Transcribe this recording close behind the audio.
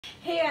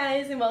Hey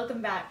guys, and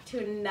welcome back to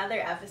another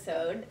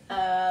episode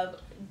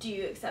of Do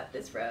You Accept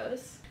This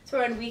Rose? So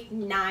we're on week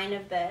 9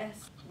 of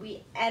this.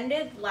 We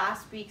ended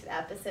last week's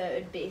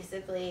episode,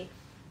 basically,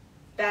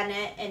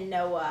 Bennett and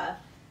Noah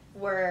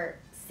were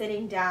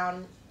sitting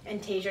down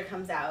and Tasia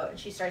comes out and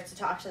she starts to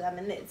talk to them,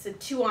 and it's a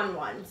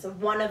 2-on-1, so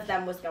one of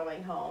them was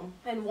going home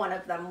and one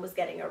of them was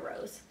getting a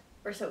rose,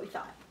 or so we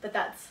thought, but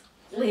that's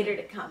later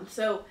to come.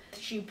 So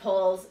she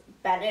pulls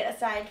Bennett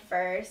aside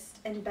first,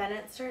 and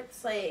Bennett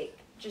starts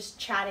just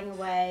chatting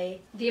away.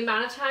 The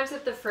amount of times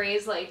that the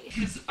phrase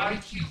his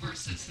IQ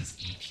versus his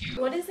EQ.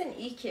 What is an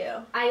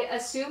EQ? I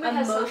assume it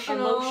has some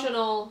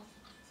emotional.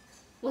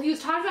 Well, he was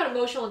talking about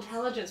emotional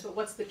intelligence, but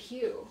what's the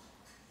Q?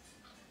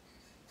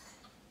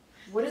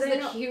 What is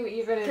the Q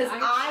even in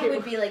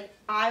IQ? Because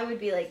I would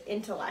be like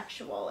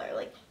intellectual or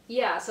like.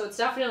 Yeah, so it's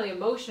definitely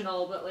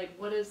emotional, but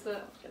what is the?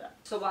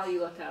 So while you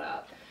look that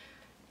up,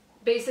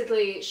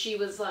 basically she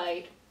was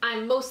like,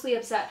 I'm mostly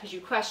upset because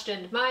you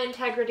questioned my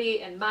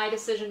integrity and my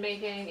decision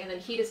making, and then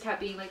he just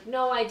kept being like,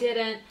 no, I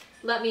didn't,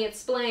 let me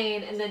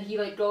explain, and then he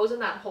goes in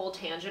that whole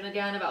tangent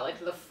again about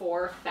the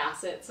 4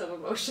 facets of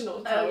emotional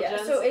intelligence. Oh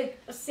yeah, so it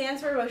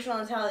stands for emotional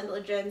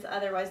intelligence,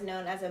 otherwise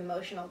known as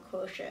emotional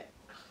quotient.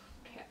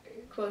 Okay.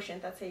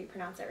 Quotient, that's how you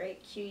pronounce it,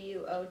 right?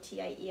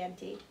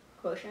 Quotient.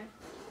 Quotient.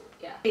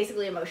 Yeah.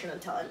 Basically emotional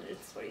intelligence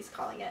is what he's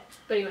calling it.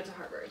 But he went to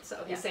Harvard,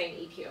 so he's saying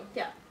EQ.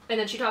 Yeah. And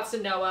then she talks to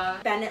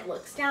Noah. Bennett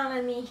looks down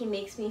on me. He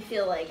makes me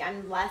feel like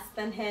I'm less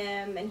than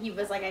him. And he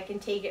was like, I can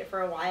take it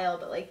for a while,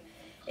 but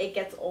it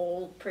gets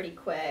old pretty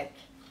quick.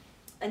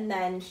 And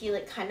then he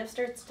kind of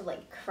starts to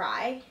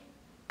cry.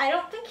 I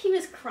don't think he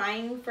was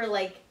crying for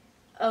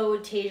oh,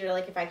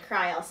 Tasia, if I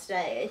cry, I'll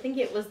stay. I think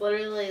it was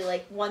literally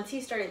once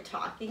he started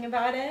talking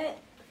about it,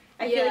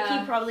 I feel like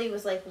he probably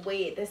was like,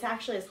 wait, this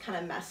actually is kind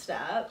of messed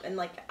up, and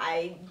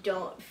I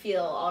don't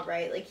feel all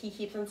right. He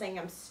keeps on saying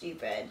I'm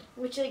stupid,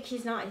 which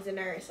he's not. He's a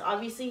nurse.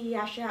 Obviously, he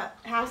has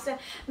to.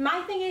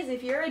 My thing is,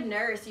 if you're a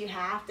nurse, you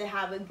have to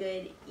have a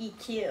good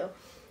EQ,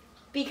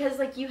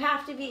 because you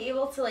have to be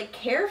able to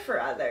care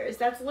for others.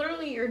 That's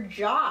literally your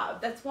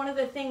job. That's one of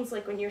the things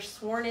when you're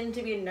sworn in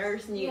to be a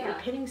nurse and you get your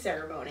pinning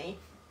ceremony.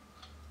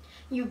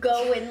 You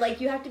go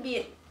and you have to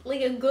be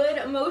a good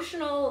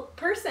emotional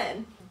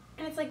person.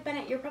 And it's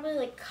Bennett, you're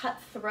probably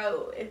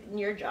cutthroat in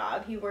your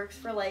job. He works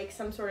for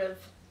some sort of,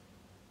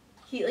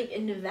 he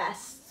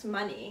invests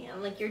money,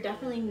 and you're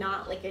definitely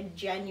not a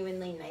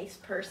genuinely nice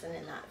person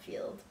in that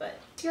field. But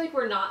I feel like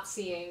we're not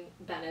seeing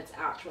Bennett's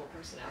actual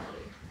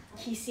personality.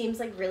 He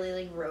seems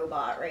really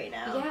robot right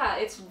now. Yeah,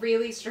 it's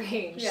really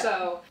strange. Yeah.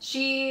 So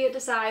she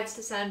decides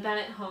to send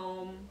Bennett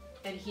home,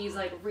 and he's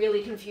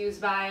really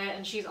confused by it,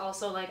 and she's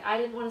also I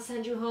didn't want to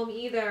send you home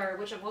either,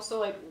 which I'm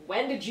also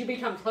when did you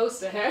become close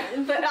to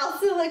him? But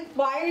also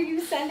why are you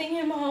sending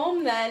him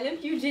home then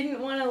if you didn't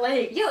want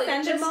to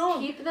send him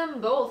home? Keep them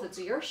both. It's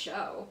your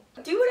show.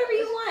 Do whatever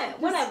you want.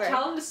 Whatever.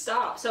 Tell him to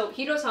stop. So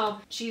he goes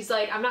home. She's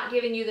like, I'm not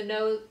giving you the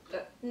nose,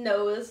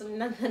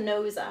 not the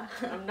nosa.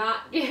 I'm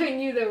not giving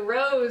you the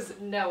rose,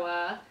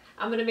 Noah.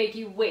 I'm gonna make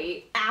you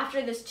wait.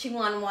 After this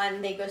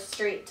 2-on-1, they go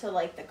straight to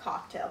the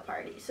cocktail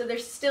party. So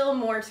there's still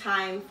more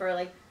time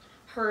for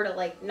her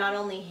to not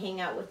only hang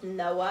out with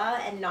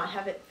Noah and not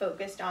have it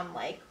focused on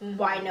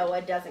why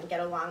Noah doesn't get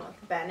along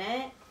with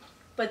Bennett,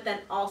 but then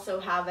also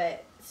have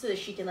it so that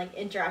she can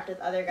interact with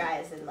other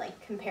guys and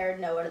compare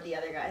Noah to the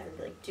other guys and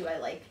be do I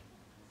like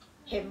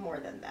him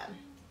more than them?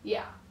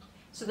 Yeah.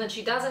 So then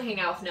she doesn't hang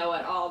out with Noah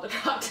at all at the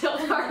cocktail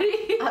party.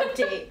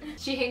 Update.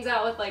 She hangs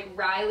out with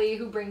Riley,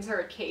 who brings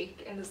her a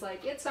cake and is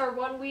like, it's our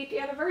 1-week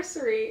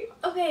anniversary.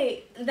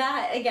 Okay,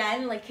 that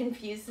again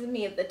confuses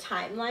me of the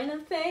timeline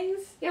of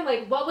things.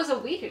 Yeah, what was a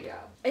week ago?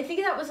 I think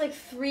that was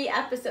 3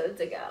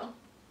 episodes ago.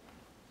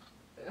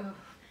 Oh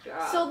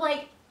god. So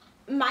my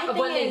thing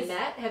when is, they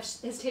met,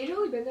 has Tasia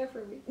only been there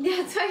for a week?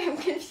 That's why I'm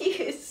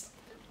confused.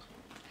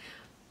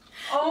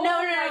 Oh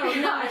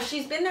No.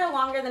 She's been there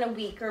longer than a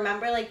week.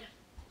 Remember,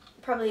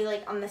 probably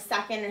on the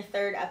 2nd or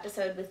 3rd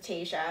episode with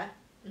Tasia,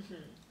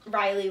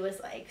 Riley was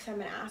like, so I'm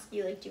gonna ask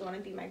you, do you want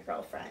to be my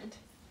girlfriend?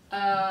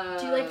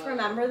 Do you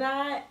remember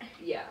that?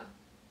 Yeah,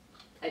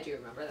 I do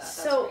remember that.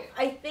 So that's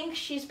right. I think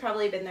she's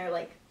probably been there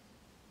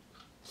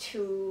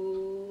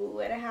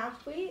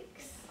 2.5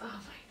 weeks. Oh my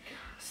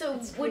god. So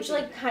which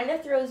kind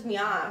of throws me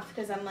off,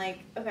 because I'm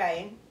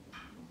okay,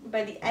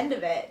 by the end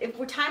of it, if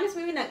time is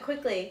moving that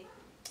quickly,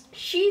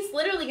 she's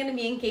literally gonna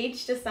be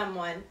engaged to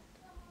someone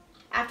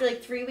after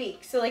 3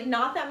 weeks, so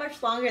not that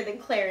much longer than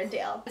Claire and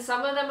Dale.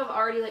 Some of them have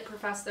already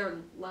professed their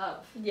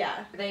love.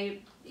 Yeah.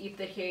 They eat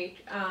the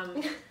cake.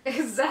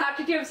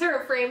 Zach gives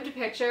her a framed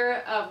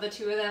picture of the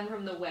 2 of them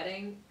from the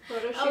wedding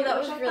photo shoot. Oh, that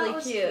was really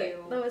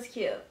cute. That was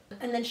cute.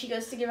 And then she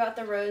goes to give out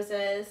the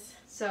roses.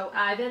 So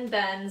Ivan,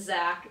 Ben,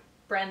 Zach,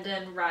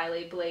 Brendan,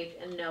 Riley, Blake,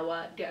 and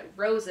Noah get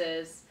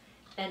roses,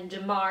 and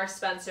Damar,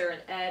 Spencer,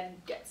 and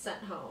Ed get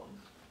sent home.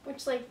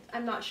 Which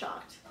I'm not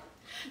shocked.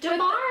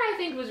 Damar, I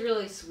think, was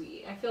really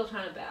sweet. I feel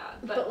kind of bad.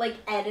 But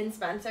Ed and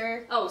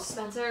Spencer. Oh,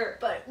 Spencer.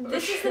 But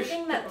this is the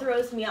thing that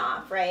throws me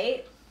off,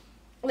 right?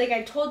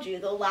 I told you,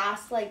 the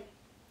last,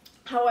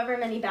 however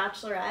many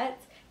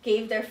bachelorettes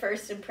gave their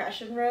first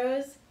impression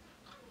rose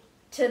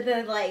to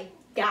the, like,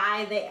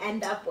 guy they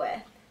end up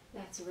with.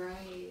 That's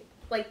right.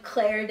 Like,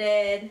 Claire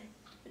did,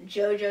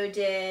 JoJo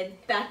did,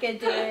 Becca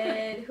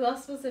did. Who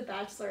else was a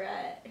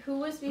bachelorette? Who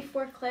was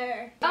before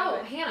Claire?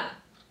 Oh, Hannah.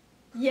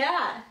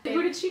 Yeah.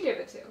 Who did she give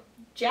it to?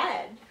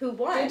 Jed, who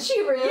won. Did she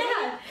really?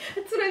 Yeah,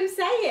 that's what I'm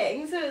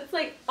saying. So it's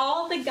like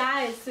all the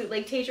guys who,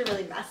 like, Tasia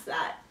really messed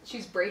that.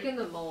 She's breaking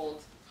the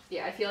mold.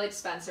 Yeah, I feel like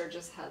Spencer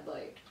just had,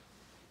 like,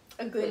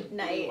 A good blue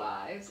night.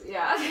 eyes.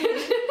 Yeah.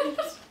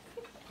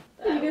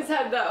 He just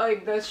had that,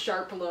 like, the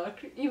sharp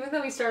look. Even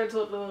though he started to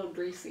look a little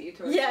greasy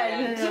towards the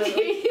end. No.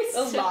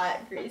 A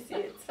lot greasy,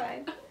 it's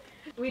fine.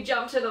 We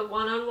jump to the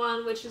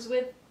one-on-one, which is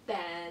with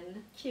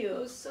Ben. Cute.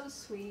 Who's so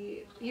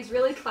sweet. He's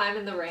really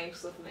climbing the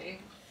ranks with me.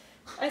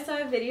 I saw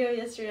a video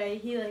yesterday,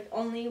 he, like,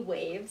 only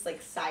waves,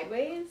 like,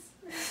 sideways.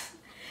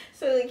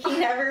 So, like, he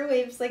never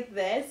waves like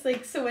this.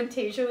 Like, so when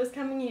Tasia was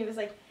coming, he was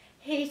like,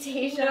 hey,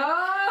 Tasia.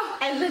 No!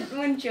 And then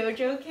when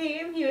JoJo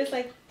came, he was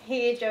like,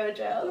 hey,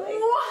 JoJo. Like,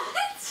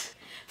 What?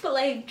 but,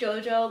 like,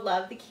 JoJo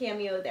loved the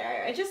cameo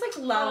there. I just, like,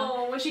 love...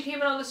 Oh, when she came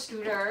in on the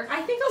scooter.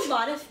 I think a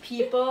lot of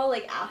people,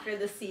 like, after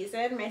the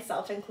season,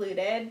 myself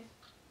included,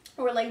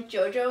 were like,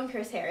 JoJo and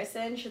Chris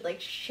Harrison should,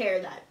 like,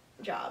 share that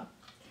job.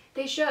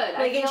 They should.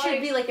 Like, it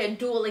should be, like, a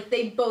duel. Like,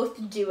 they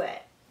both do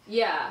it.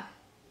 Yeah.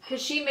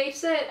 Because she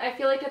makes it, I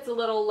feel like it's a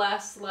little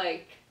less,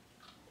 like,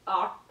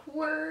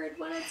 awkward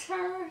when it's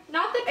her.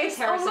 Not that Chris It's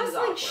Harrison almost is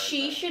like awkward,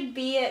 she but... should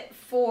be it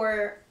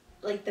for,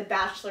 like, The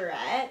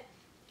Bachelorette,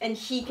 and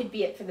he could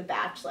be it for The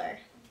Bachelor.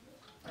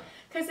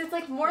 Because it's,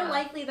 like, more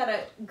likely that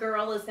a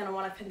girl is going to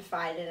want to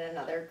confide in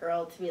another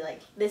girl to be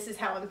like, this is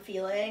how I'm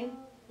feeling.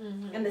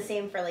 Mm-hmm. And the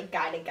same for, like,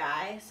 guy to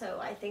guy. So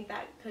I think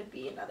that could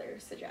be another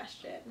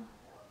suggestion.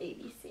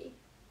 ABC.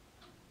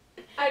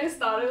 I just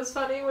thought it was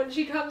funny when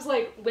she comes,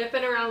 like,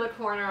 whipping around the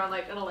corner on,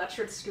 like, an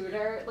electric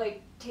scooter.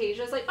 Like,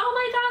 Tasia's like, oh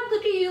my god,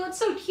 look at you, it's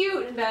so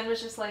cute. And Ben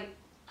was just like,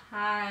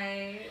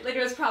 hi. Like,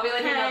 it was probably,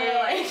 like, another,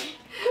 like,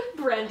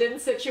 Brendan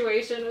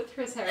situation with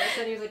Chris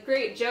Harrison. He was like,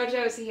 great,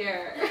 JoJo's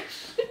here.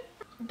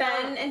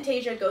 Ben and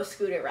Tasia go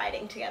scooter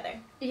riding together.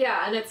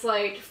 Yeah, and it's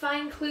like,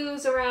 find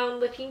clues around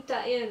La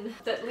Quinta Inn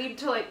that lead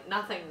to, like,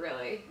 nothing,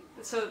 really.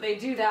 So they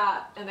do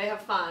that, and they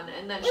have fun,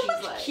 and then she's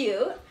like... cute.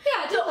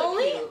 Yeah, The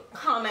only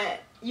comment,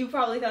 you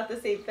probably thought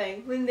the same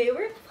thing, when they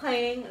were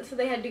playing, so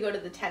they had to go to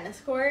the tennis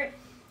court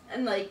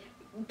and, like,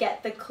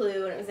 get the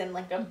clue, and it was in,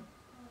 like, a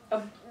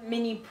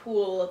mini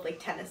pool of, like,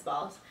 tennis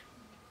balls.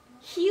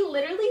 He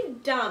literally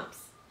dumps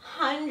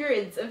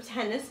hundreds of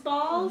tennis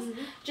balls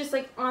just,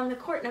 like, on the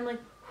court, and I'm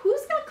like,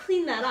 who's gonna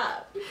clean that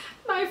up?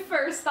 My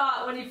first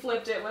thought when he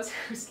flipped it was,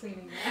 who's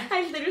cleaning that?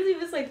 I literally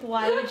was like,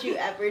 why would you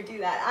ever do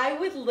that? I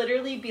would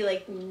literally be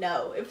like,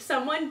 no. If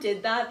someone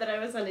did that I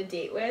was on a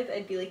date with,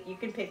 I'd be like, you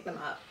can pick them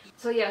up.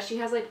 So yeah, she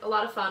has, like, a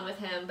lot of fun with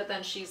him, but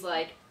then she's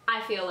like, I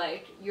feel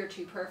like you're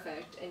too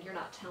perfect and you're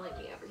not telling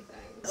me everything.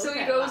 So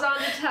he goes on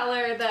to tell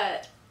her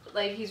that,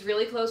 like, he's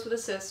really close with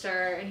his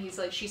sister, and he's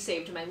like, she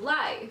saved my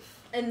life.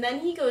 And then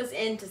he goes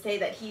in to say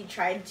that he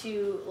tried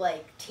to,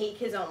 like, take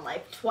his own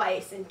life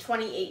twice in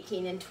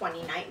 2018 and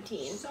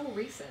 2019. So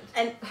recent.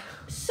 And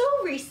so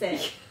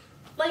recent.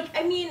 Like,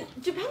 I mean,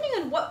 depending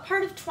on what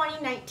part of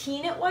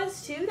 2019 it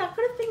was, too, that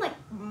could have been,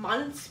 like,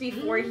 months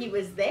before he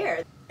was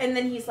there. And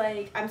then he's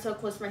like, I'm so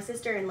close to my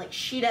sister, and, like,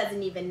 she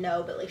doesn't even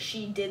know, but, like,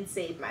 she did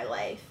save my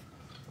life.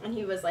 And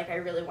he was like, I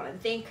really want to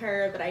thank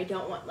her, but I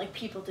don't want, like,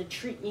 people to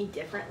treat me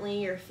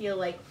differently or feel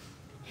like...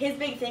 His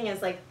big thing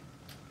is, like,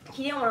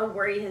 he didn't want to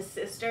worry his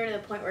sister to the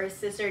point where his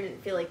sister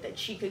didn't feel like that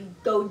she could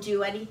go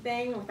do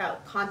anything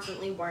without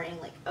constantly worrying,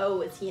 like,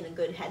 oh, is he in a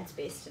good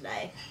headspace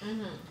today?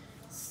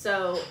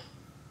 So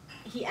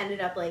he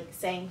ended up, like,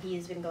 saying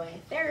he's been going to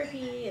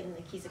therapy and,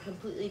 like, he's a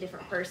completely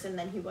different person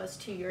than he was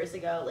 2 years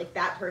ago. Like,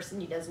 that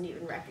person he doesn't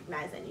even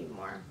recognize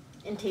anymore.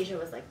 And Tasia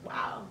was like,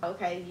 wow,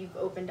 okay, you've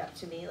opened up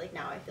to me. Like,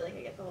 now I feel like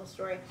I get the whole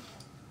story.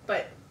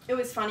 But it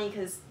was funny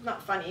because,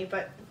 not funny,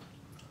 but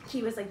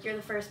he was like, you're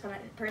the first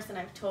person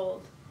I've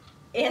told.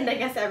 And I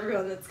guess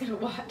everyone that's going to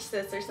watch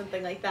this or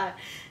something like that.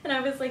 And I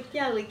was like,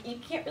 yeah, like, you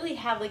can't really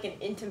have, like, an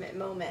intimate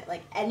moment.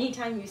 Like,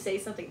 anytime you say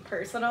something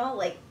personal,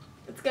 like,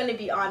 it's going to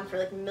be on for,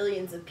 like,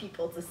 millions of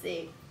people to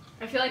see.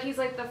 I feel like he's,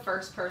 like, the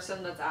first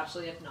person that's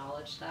actually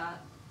acknowledged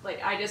that.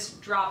 Like, I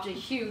just dropped a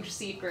huge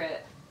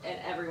secret, and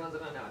everyone's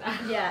gonna know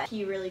now. Yeah,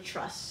 he really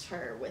trusts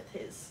her with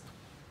his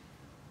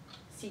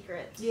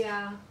secrets.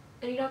 Yeah.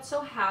 And he got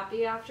so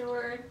happy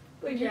afterward.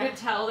 Like, you could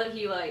tell that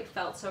he, like,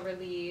 felt so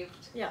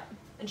relieved. Yeah.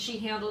 And she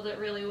handled it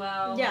really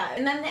well. Yeah,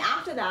 and then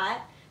after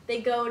that, they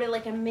go to,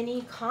 like, a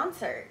mini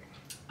concert.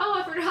 Oh,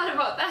 I forgot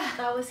about that.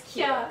 That was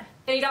cute. Yeah.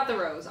 And he got the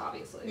rose,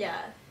 obviously.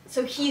 Yeah.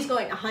 So he's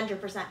going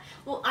 100%.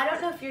 Well, I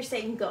don't know if you're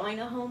saying going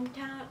to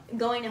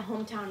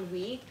hometown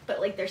week, but,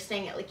 like, they're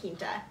staying at La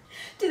Quinta.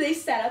 Do they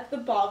set up the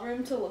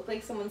ballroom to look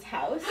like someone's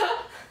house?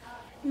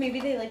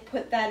 Maybe they, like,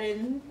 put that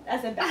in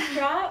as a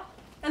backdrop,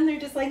 and they're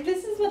just like,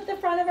 this is what the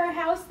front of our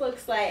house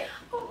looks like.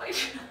 Oh my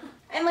god.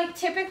 And, like,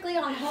 typically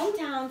on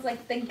hometowns,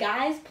 like, the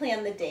guys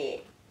plan the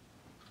date.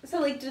 So,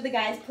 like, do the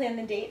guys plan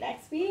the date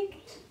next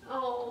week?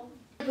 Oh.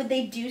 Would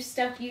they do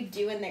stuff you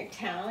do in their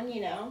town,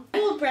 you know?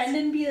 Will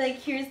Brendan be like,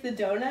 here's the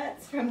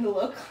donuts from the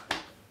local?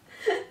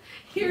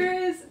 Here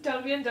is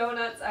Dunkin'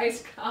 Donuts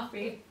iced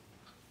coffee.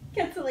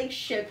 Gets it, like,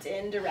 shipped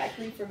in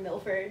directly from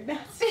Milford,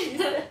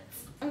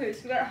 Massachusetts. Okay,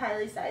 so we got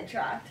highly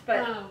sidetracked,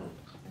 but...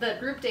 The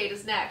group date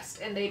is next,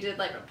 and they did,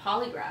 like, a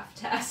polygraph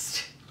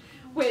test.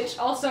 Which,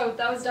 also,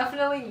 that was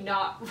definitely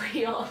not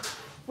real.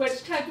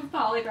 Which type of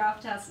polygraph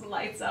test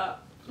lights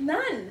up?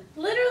 None.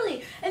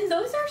 Literally. And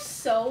those are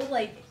so,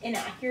 like,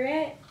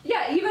 inaccurate.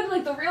 Yeah, even,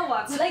 like, the real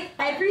ones. Like,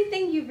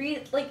 everything you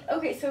read, like,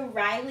 okay, so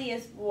Riley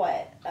is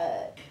what?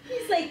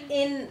 He's, like,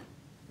 in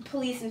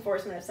police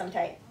enforcement of some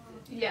type.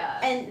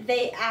 Yeah. And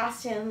they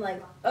asked him,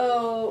 like,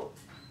 oh,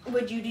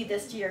 would you do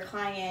this to your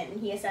client? And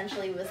he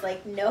essentially was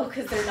like, no,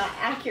 because they're not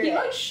accurate. He,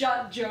 like,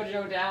 shut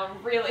JoJo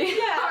down really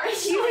Yeah,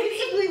 he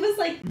basically was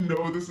like,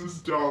 no, this is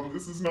dumb,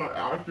 this is not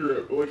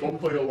accurate, but like, I'll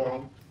play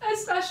along.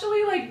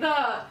 Especially, like,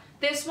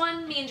 this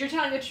one means you're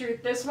telling the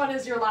truth, this one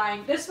is you're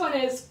lying, this one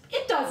is,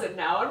 it doesn't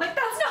know. I'm like,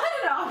 that's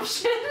not an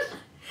option.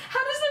 How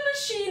does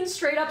the machine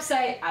straight up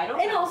say, I don't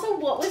know? And also,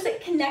 what was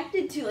it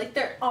connected to? Like,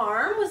 their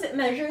arm? Was it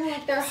measuring,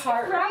 like, their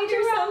heart rate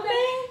or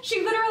something?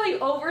 She literally,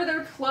 over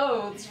their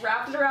clothes,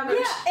 wrapped it around their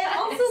chest. Yeah, and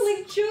also,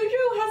 like,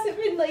 JoJo hasn't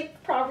been,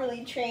 like,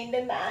 properly trained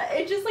in that.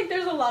 It just, like,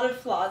 there's a lot of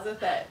flaws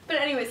with it. But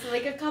anyway, so,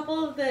 like, a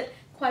couple of the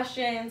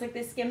questions, like,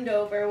 they skimmed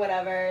over,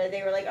 whatever.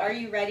 They were like, are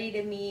you ready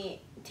to meet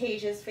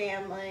Tasia's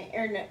family?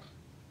 Or no.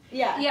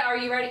 Yeah. Yeah, are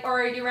you ready?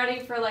 Or are you ready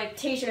for, like,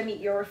 Tasia to meet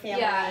your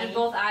family? Yeah, and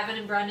both Ivan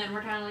and Brendan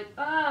were kind of like,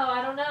 oh,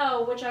 I don't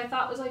know, which I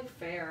thought was, like,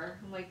 fair.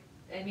 I'm like,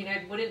 I mean,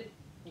 wouldn't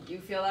you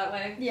feel that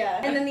way? Yeah.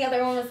 And then the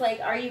other one was like,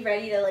 are you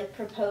ready to, like,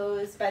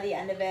 propose by the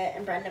end of it?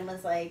 And Brendan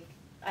was like,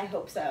 I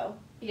hope so.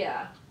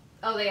 Yeah.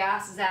 Oh, they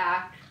asked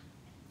Zach,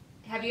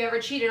 have you ever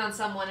cheated on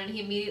someone? And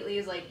he immediately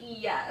is like,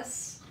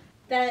 yes.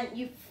 Then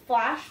you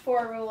flash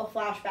forward, we'll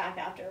flash back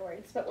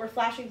afterwards, but we're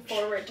flashing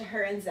forward to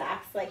her and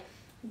Zach's, like,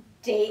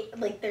 date,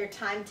 like, their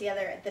time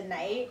together at the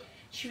night.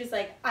 She was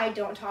like, I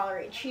don't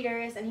tolerate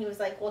cheaters, and he was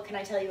like, well, can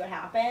I tell you what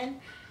happened?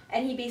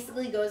 And he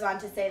basically goes on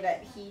to say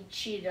that he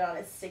cheated on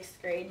his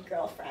 6th grade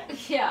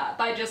girlfriend. Yeah,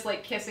 by just,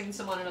 like, kissing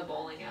someone in a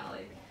bowling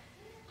alley.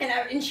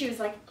 And she was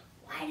like,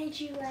 why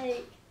did you,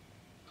 like,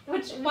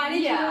 why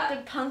did you have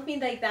to punk me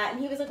like that?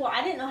 And he was like, well,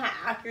 I didn't know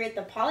how accurate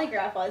the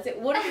polygraph was. It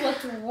would have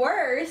looked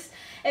worse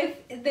if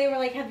they were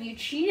like, have you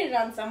cheated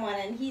on someone?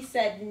 And he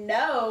said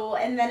no,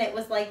 and then it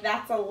was like,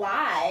 that's a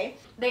lie.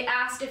 They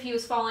asked if he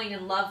was falling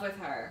in love with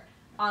her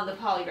on the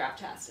polygraph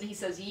test, and he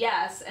says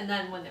yes, and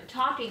then when they're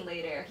talking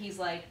later, he's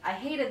like, I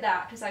hated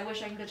that because I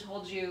wish I could have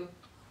told you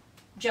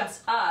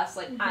just us,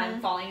 like,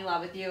 I'm falling in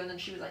love with you, and then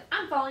she was like,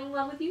 I'm falling in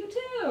love with you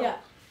too. Yeah.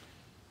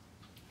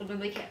 And then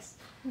they kiss.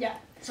 Yeah.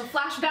 So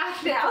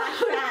flashback now.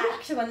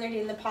 Flashback to when they're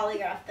doing the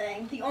polygraph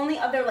thing. The only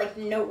other, like,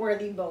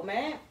 noteworthy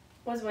moment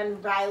was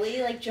when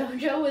Riley, like,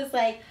 JoJo was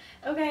like,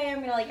 okay, I'm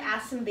gonna, like,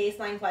 ask some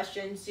baseline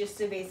questions just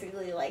to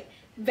basically, like,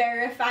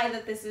 verify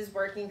that this is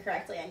working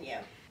correctly on you.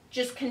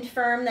 Just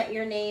confirm that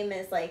your name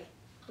is, like,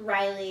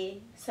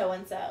 Riley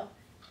so-and-so.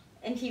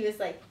 And he was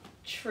like,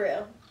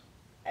 true.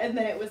 And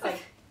then it was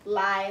like,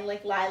 lie,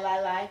 like,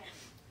 lie.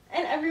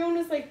 And everyone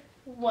was like,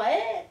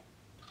 what?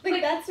 Like,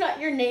 that's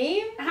not your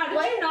name? How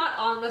did you not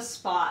on the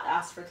spot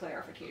ask for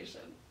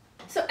clarification?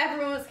 So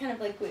everyone was kind of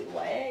like, wait,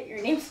 what?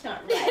 Your name's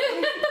not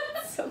Riley.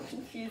 It's so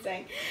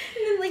confusing.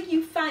 And then, like,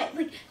 you find,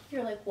 like,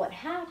 you're like, what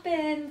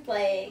happened?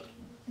 Like,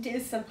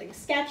 is something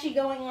sketchy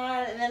going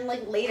on? And then,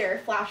 like, later,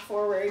 flash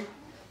forward,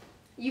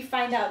 you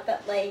find out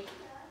that, like,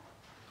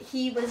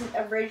 he was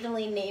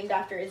originally named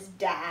after his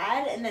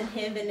dad, and then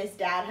him and his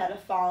dad had a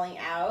falling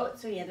out,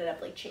 so he ended up,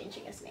 like,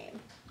 changing his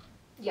name.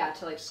 Yeah,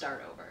 to, like,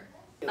 start over.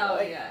 Oh,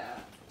 Like, yeah.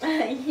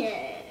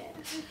 Yeah.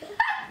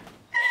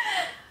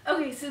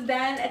 Okay, so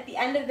then at the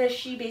end of this,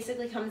 she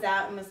basically comes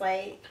out and was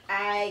like,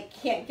 I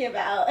can't give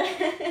out.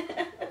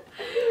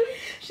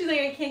 She's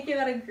like, I can't give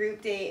out a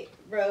group date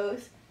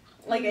rose.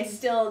 Like, I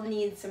still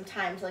need some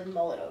time to, like,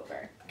 mull it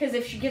over. Because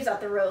if she gives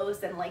out the rose,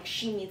 then, like,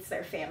 she meets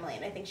their family,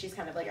 and I think she's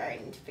kind of like, all right,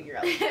 I need to figure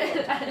out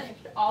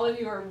All of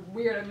you are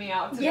weirding me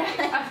out today.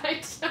 Yeah.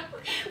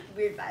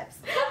 Weird vibes.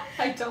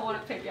 I don't want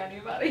to pick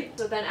anybody.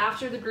 So then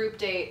after the group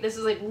date, this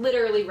is, like,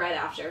 literally right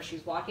after,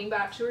 she's walking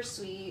back to her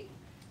suite,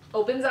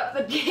 opens up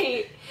the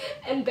gate,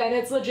 and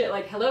Bennett's legit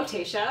like, hello,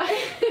 Tasia.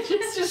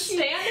 just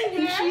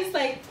standing there.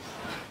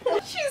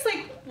 And she's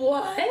like,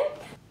 what?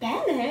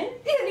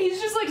 Bennett? And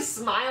he's just like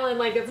smiling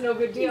like it's no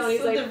big deal. And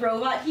he's like, the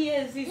robot he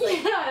is. He's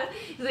like, yeah.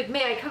 He's like,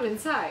 may I come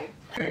inside?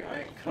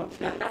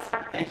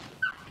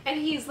 And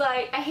he's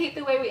like, I hate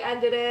the way we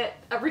ended it.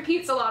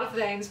 Repeats a lot of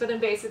things, but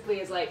then basically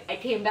is like, I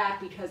came back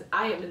because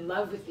I am in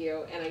love with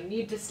you and I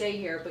need to stay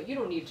here, but you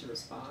don't need to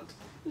respond.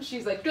 And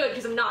she's like, good,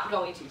 because I'm not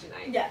going to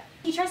tonight. Yeah.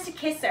 He tries to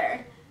kiss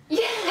her.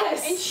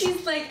 Yes! And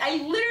she's like, I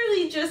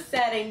literally just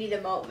said I need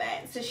a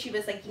moment. So she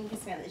was like, you can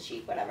kiss me on the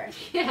cheek, whatever.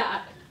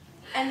 Yeah.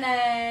 And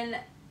then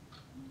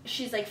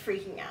she's like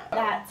freaking out.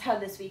 That's how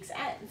this week's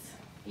ends.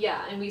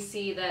 Yeah, and we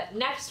see that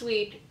next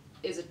week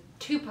is a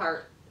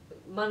 2-part,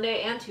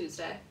 Monday and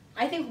Tuesday.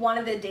 I think one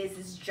of the days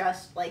is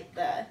just like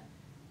the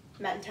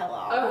men tell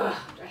all. Ugh,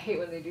 I hate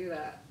when they do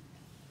that.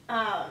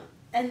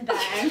 And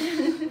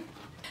then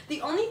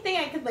the only thing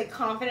I could like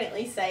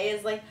confidently say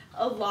is like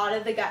a lot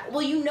of the guys.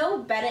 Well, you know,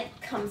 Bennett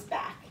comes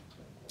back.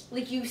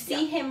 Like you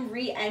see him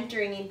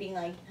re-entering and being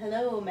like,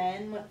 "Hello,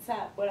 man, what's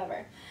up?"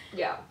 Whatever.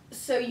 Yeah.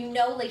 So you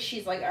know, like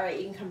she's like, "All right,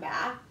 you can come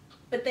back."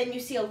 But then you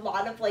see a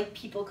lot of like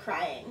people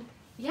crying.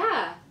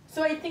 Yeah.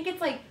 So I think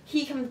it's like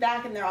he comes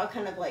back and they're all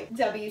kind of like,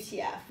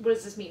 WTF. What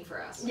does this mean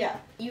for us? Yeah.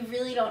 You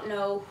really don't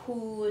know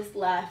who's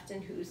left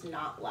and who's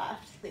not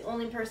left. The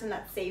only person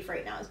that's safe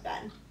right now is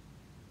Ben.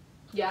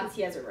 Yeah. Because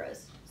he has a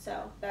rose.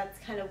 So that's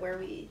kind of where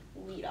we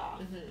lead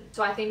off. Mm-hmm.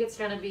 So I think it's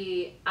going to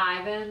be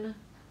Ivan,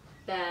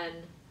 Ben,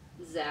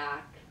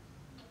 Zach,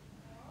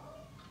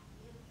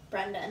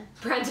 Brendan.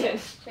 Brendan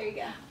There you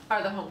go.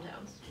 are the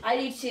hometowns. I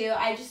do too.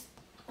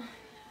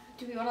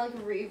 Do we want to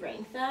like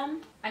re-rank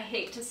them? I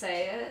hate to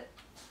say it,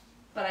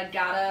 but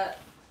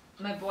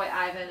my boy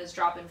Ivan is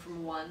dropping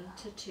from 1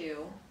 to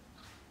 2,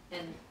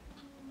 and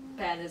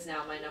Ben is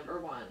now my number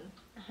 1.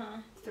 Uh-huh.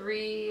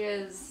 3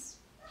 is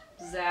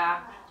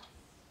Zach,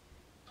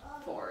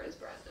 4 is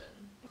Brendan.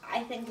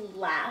 I think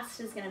last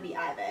is going to be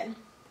Ivan.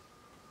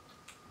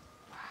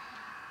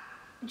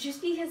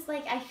 Just because,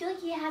 like, I feel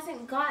like he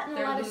hasn't gotten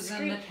a lot of losing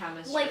screen... the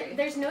chemistry. Like,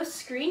 there's no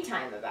screen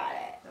time about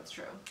it. That's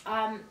true.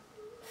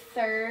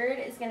 Third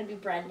is going to be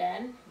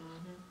Brendan.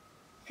 Mm-hmm.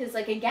 Because,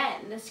 like,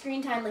 again, the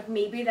screen time, like,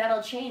 maybe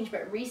that'll change,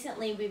 but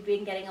recently we've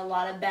been getting a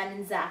lot of Ben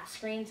and Zach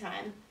screen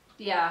time.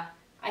 Yeah.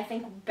 I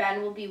think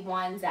Ben will be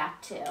 1,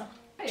 Zach 2.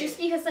 Hey. Just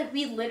because, like,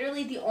 we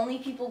literally, the only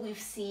people we've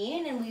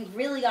seen, and we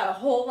really got a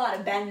whole lot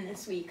of Ben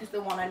this week because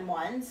the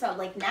one-on-one. So,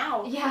 like,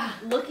 now,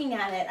 looking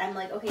at it, I'm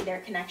like, okay, their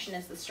connection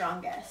is the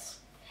strongest.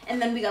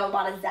 And then we got a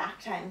lot of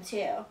Zach time,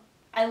 too.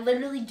 I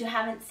literally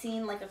haven't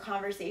seen, like, a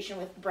conversation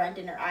with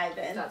Brendan or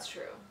Ivan. That's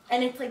true.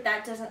 And it's like,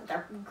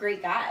 they're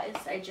great guys.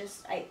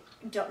 I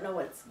don't know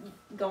what's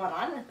going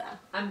on with them.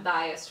 I'm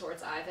biased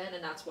towards Ivan,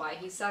 and that's why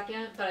he's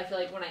second, but I feel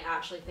like when I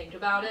actually think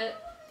about it,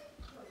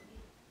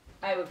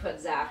 I would put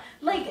Zach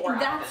Like, before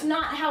that's Ivan.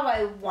 not how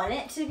I want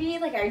it to be.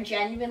 Like, I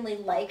genuinely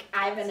like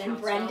Ivan and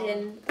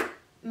Brendan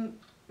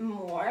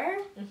more.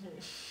 Mm-hmm.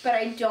 But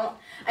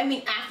I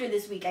mean, after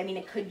this week, I mean,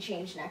 it could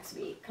change next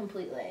week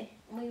completely.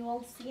 We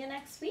will see you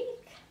next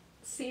week.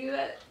 See you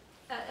at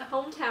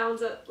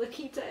hometowns at La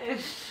Quinta Inn.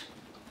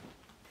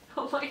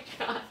 Oh my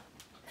god.